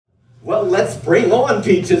Well, let's bring on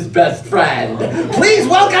Peach's best friend. Please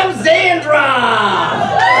welcome Zandra!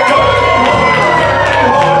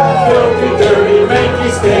 Dirty, dirty, manky,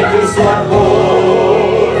 stanky, slut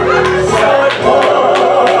whore. Slut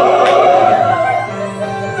whore.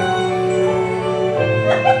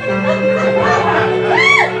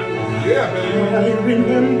 Yeah, baby. I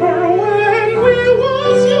remember when we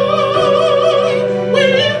was young, we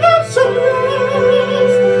had some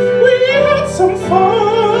laughs, we had some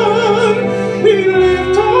fun, we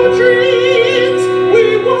lived our dreams, we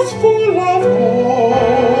was full of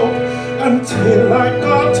hope, until I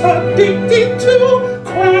got addicted to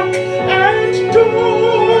crack and dope.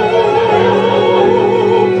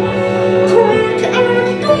 Crack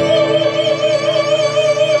and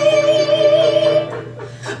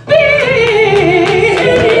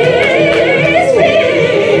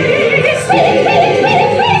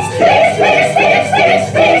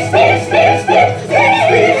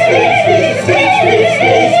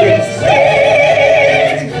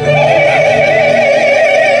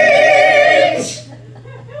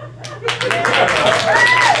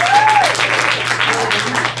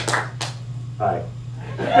Hi.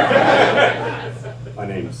 My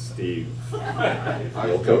name's Steve.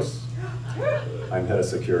 Wilkos. I'm head of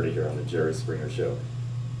security here on the Jerry Springer Show.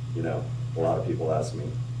 You know, a lot of people ask me,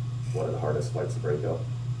 what are the hardest fights to break up?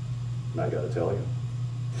 And I gotta tell you,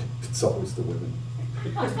 it's always the women.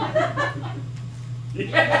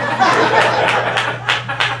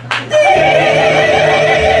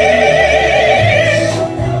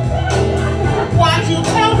 why'd you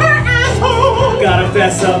tell her, asshole? Gotta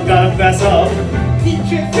fess up, gotta fess up.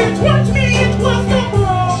 Peaches, it was me, it was the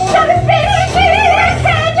bro. Shut it, baby,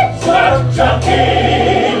 Shut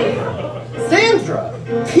jockey. Zandra,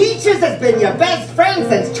 Peaches has been your best friend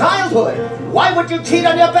since childhood. Why would you cheat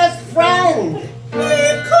on your best friend?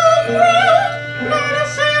 He'd come round, not a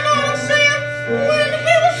sin, when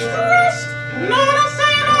he was stressed, not a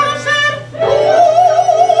sin, ooh,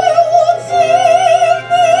 what's in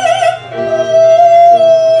there?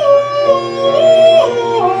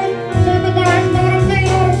 Ooh, say the guys, not a thing,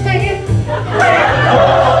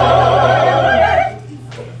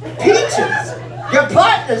 Peaches, your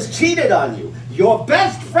partner's cheated on you. Your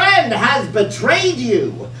best friend has betrayed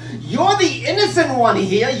you. You're the innocent one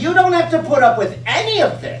here. You don't have to put up with any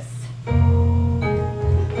of this.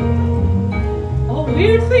 A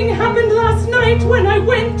weird thing happened last night when I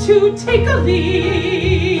went to take a leak.